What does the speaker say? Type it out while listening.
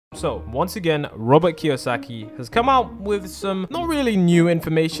So, once again, Robert Kiyosaki has come out with some not really new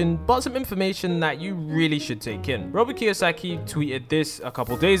information, but some information that you really should take in. Robert Kiyosaki tweeted this a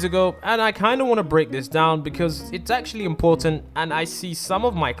couple days ago, and I kind of want to break this down because it's actually important, and I see some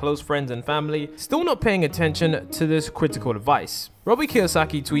of my close friends and family still not paying attention to this critical advice. Robert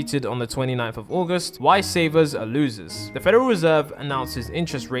Kiyosaki tweeted on the 29th of August, "Why savers are losers. The Federal Reserve announces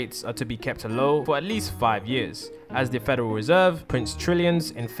interest rates are to be kept low for at least 5 years, as the Federal Reserve prints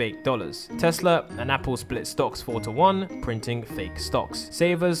trillions in fake dollars. Tesla and Apple split stocks 4-1, printing fake stocks.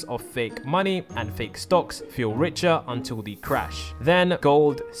 Savers of fake money and fake stocks feel richer until the crash. Then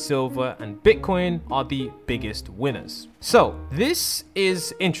gold, silver, and Bitcoin are the biggest winners." So this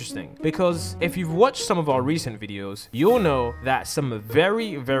is interesting because if you've watched some of our recent videos, you'll know that some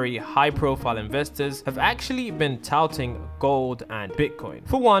very high profile investors have actually been touting gold and Bitcoin.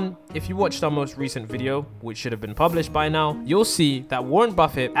 For one, if you watched our most recent video, which should have been published by now, you'll see that Warren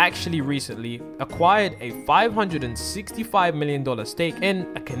Buffett actually recently acquired a $565 million stake in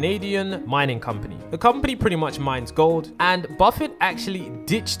a Canadian mining company. The company pretty much mines gold, and Buffett actually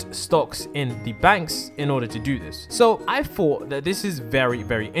ditched stocks in the banks in order to do this. So I thought that this is very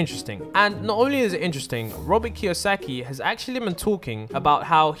interesting. And not only is it interesting, Robert Kiyosaki has actually been talking about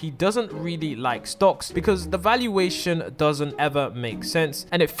how he doesn't really like stocks because the valuation doesn't ever make sense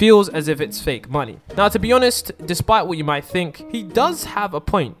and it feels as if it's fake money. Now, to be honest, despite what you might think, he does have a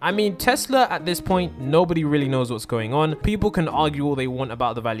point. I mean, Tesla at this point, nobody really knows what's going on. People can argue all they want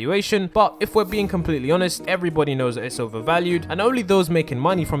about the valuation, but if we're being completely honest, everybody knows that it's overvalued, and only those making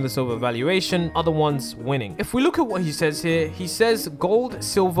money from this overvaluation are the ones winning. If we look at what he says here, he says gold,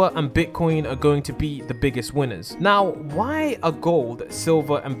 silver, and Bitcoin are going to be the biggest winners. Now, why are gold,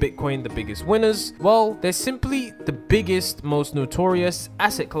 silver, and Bitcoin the biggest winners? Well, they're simply the biggest, most notorious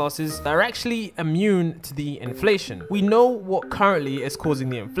asset classes that are actually immune to the inflation. We know what currently is causing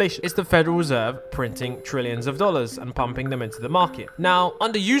the inflation. It's the Federal Reserve printing trillions of dollars and pumping them into the market. Now,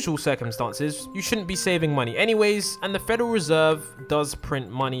 under usual circumstances, you shouldn't be saving money anyways, and the Federal Reserve does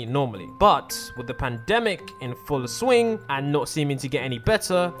print money normally. But with the pandemic in full swing and not seeming to get any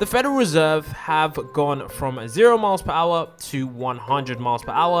better, the Federal Reserve have gone from 0 miles per hour to 100 miles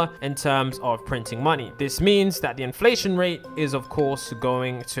per hour in terms of printing money. This means that the inflation rate is of course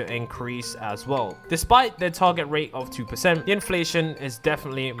going to increase as well. Despite their target rate of 2%, the inflation is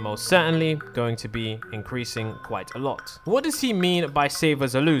definitely most certainly going to be increasing quite a lot. What does he mean by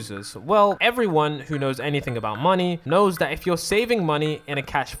savers are losers? Well, everyone who knows anything about money knows that if you're saving money in a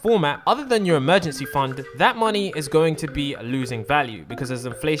cash format other than your emergency fund, that money is going to be losing value because as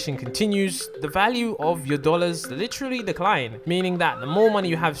inflation continues, the value of your dollars literally decline, meaning that the more money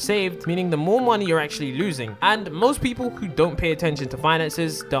you have saved, meaning the more money you're actually losing. And most people who don't pay attention to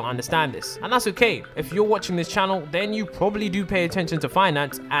finances don't understand this, and that's okay. If you're watching this channel, then you probably do pay attention to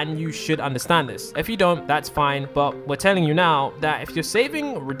finance and you should understand this. If you don't, that's fine, but we're telling you now that if you're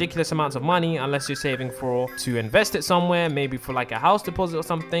saving ridiculous amounts of money, unless you're saving to invest it somewhere, maybe for like a house deposit or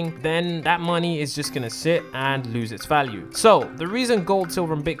something, then that money is just gonna sit and lose its value. So the reason gold,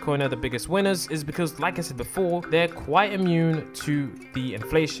 silver, and Bitcoin are the biggest winners is because, like I said before, they're quite immune to the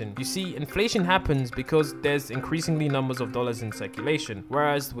inflation. You see, inflation happens because there's increasingly numbers of dollars in circulation,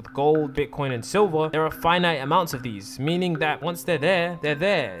 whereas with gold, Bitcoin, and silver, there are finite amounts of these, meaning that once they're there, they're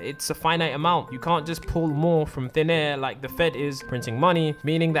there. It's a finite amount. You can't just pull more from thin air like the Fed is printing money,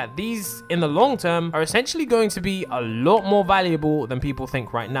 meaning that these in the long term are essentially going to be a lot more valuable than people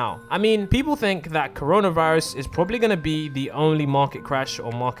think right now. I mean, people think that coronavirus is probably going to be the only market crash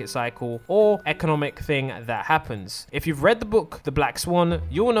or market cycle or economic thing that happens. If you've read the book The Black Swan,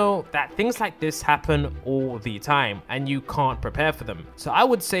 you'll know that things like this happen all the time and you can't prepare for them. So I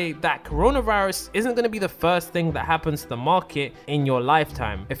would say that coronavirus isn't going to be the first thing that happens to the market in your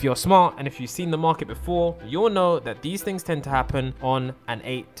lifetime. If you're smart and if you've seen the market before, you'll know that these things tend to happen on an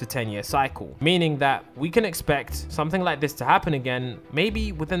 8 to 10 year cycle, meaning that we can expect something like this to happen again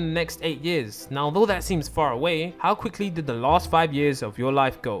maybe within the next 8 years. Now, although that seems far away, how quickly did the last 5 years of your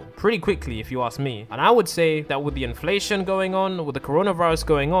life go? Pretty quickly, if you ask me. And I would say that with the inflation going on, with the coronavirus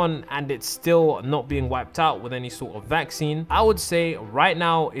going on, and it's still not being wiped out with any sort of vaccine, I would say right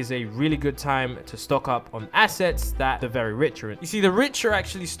now is a really good time to stock up on assets that the very rich are in. You see, the rich are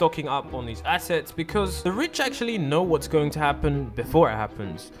actually stocking up on these assets because the rich actually know what's going to happen before it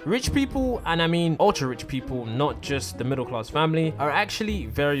happens. Rich people, and I mean ultra rich people, not just the middle class family, are actually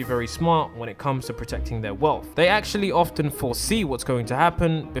very smart when it comes to protecting their wealth. They actually often foresee what's going to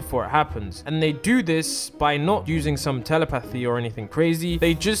happen before it happens, and they do this by not using some telepathy or anything crazy.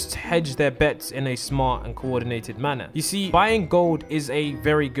 They just hedge their bets in a smart and coordinated coordinated manner. You see, buying gold is a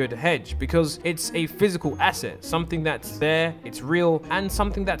very good hedge because it's a physical asset, something that's there, it's real, and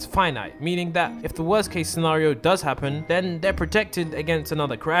something that's finite, meaning that if the worst case scenario does happen, then they're protected against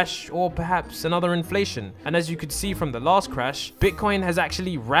another crash or perhaps another inflation. And as you could see from the last crash, Bitcoin has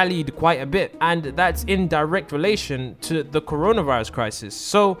actually rallied quite a bit, and that's in direct relation to the coronavirus crisis.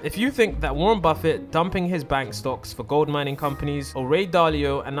 So if you think that Warren Buffett dumping his bank stocks for gold mining companies, or Ray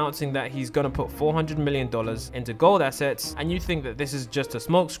Dalio announcing that he's gonna put $400 million into gold assets, and you think that this is just a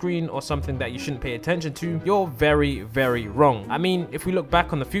smokescreen or something that you shouldn't pay attention to, you're very, very wrong. I mean, if we look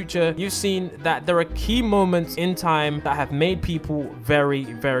back on the future, you've seen that there are key moments in time that have made people very,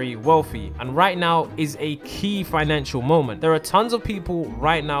 very wealthy, and right now is a key financial moment. There are tons of people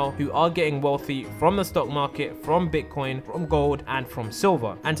right now who are getting wealthy from the stock market, from Bitcoin, from gold, and from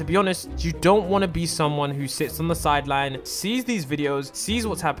silver. And to be honest, you don't want to be someone who sits on the sideline, sees these videos, sees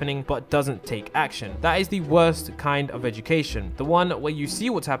what's happening, but doesn't take action. That is the worst kind of education. The one where you see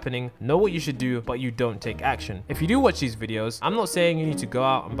what's happening, know what you should do, but you don't take action. If you do watch these videos, I'm not saying you need to go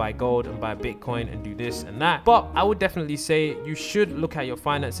out and buy gold and buy Bitcoin and do this and that, but I would definitely say you should look at your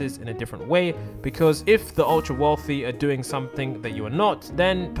finances in a different way, because if the ultra wealthy are doing something that you are not,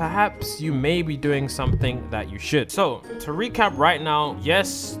 then perhaps you may be doing something that you should. So to recap right now,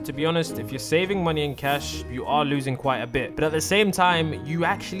 yes, to be honest, if you're saving money in cash, you are losing quite a bit, but at the same time, you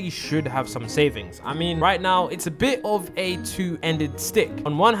actually should have some savings. I mean, right now it's a bit of a two-ended stick.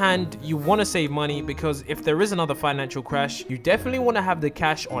 On one hand, you want to save money because if there is another financial crash, you definitely want to have the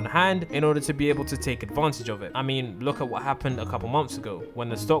cash on hand in order to be able to take advantage of it. I mean, look at what happened a couple months ago when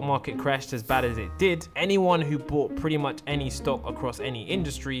the stock market crashed as bad as it did. Anyone who bought pretty much any stock across any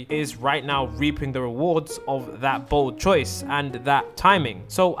industry is right now reaping the rewards of that bold choice and that timing.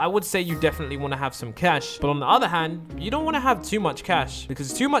 So I would say you definitely want to have some cash, but on the other hand, you don't want to have too much cash,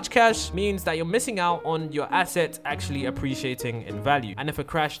 because too much cash means that you're missing out on your assets actually appreciating in value. And if a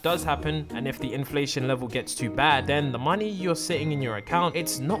crash does happen, and if the inflation level gets too bad, then the money you're sitting in your account,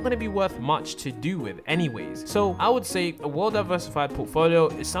 it's not going to be worth much to do with anyways. So I would say a well-diversified portfolio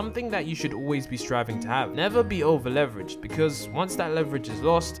is something that you should always be striving to have. Never be over leveraged, because once that leverage is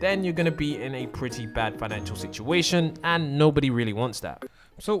lost, then you're going to be in a pretty bad financial situation, and nobody really wants that.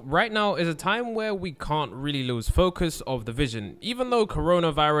 So right now is a time where we can't really lose focus of the vision. Even though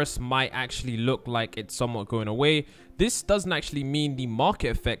coronavirus might actually look like it's somewhat going away, this doesn't actually mean the market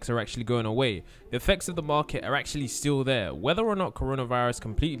effects are actually going away. The effects of the market are actually still there, whether or not coronavirus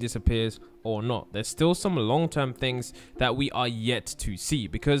completely disappears or not. There's still some long-term things that we are yet to see,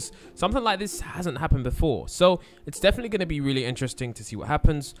 because something like this hasn't happened before. So it's definitely going to be really interesting to see what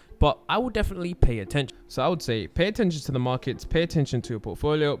happens, but I would definitely pay attention. So I would say pay attention to the markets, pay attention to your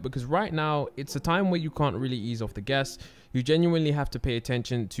portfolio, because right now it's a time where you can't really ease off the gas. You genuinely have to pay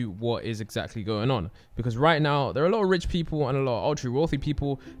attention to what is exactly going on, because right now there are a lot of rich people and a lot of ultra wealthy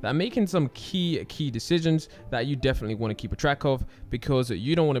people that are making some key decisions that you definitely want to keep a track of, because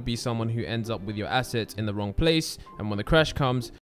you don't want to be someone who ends up with your assets in the wrong place, and when the crash comes,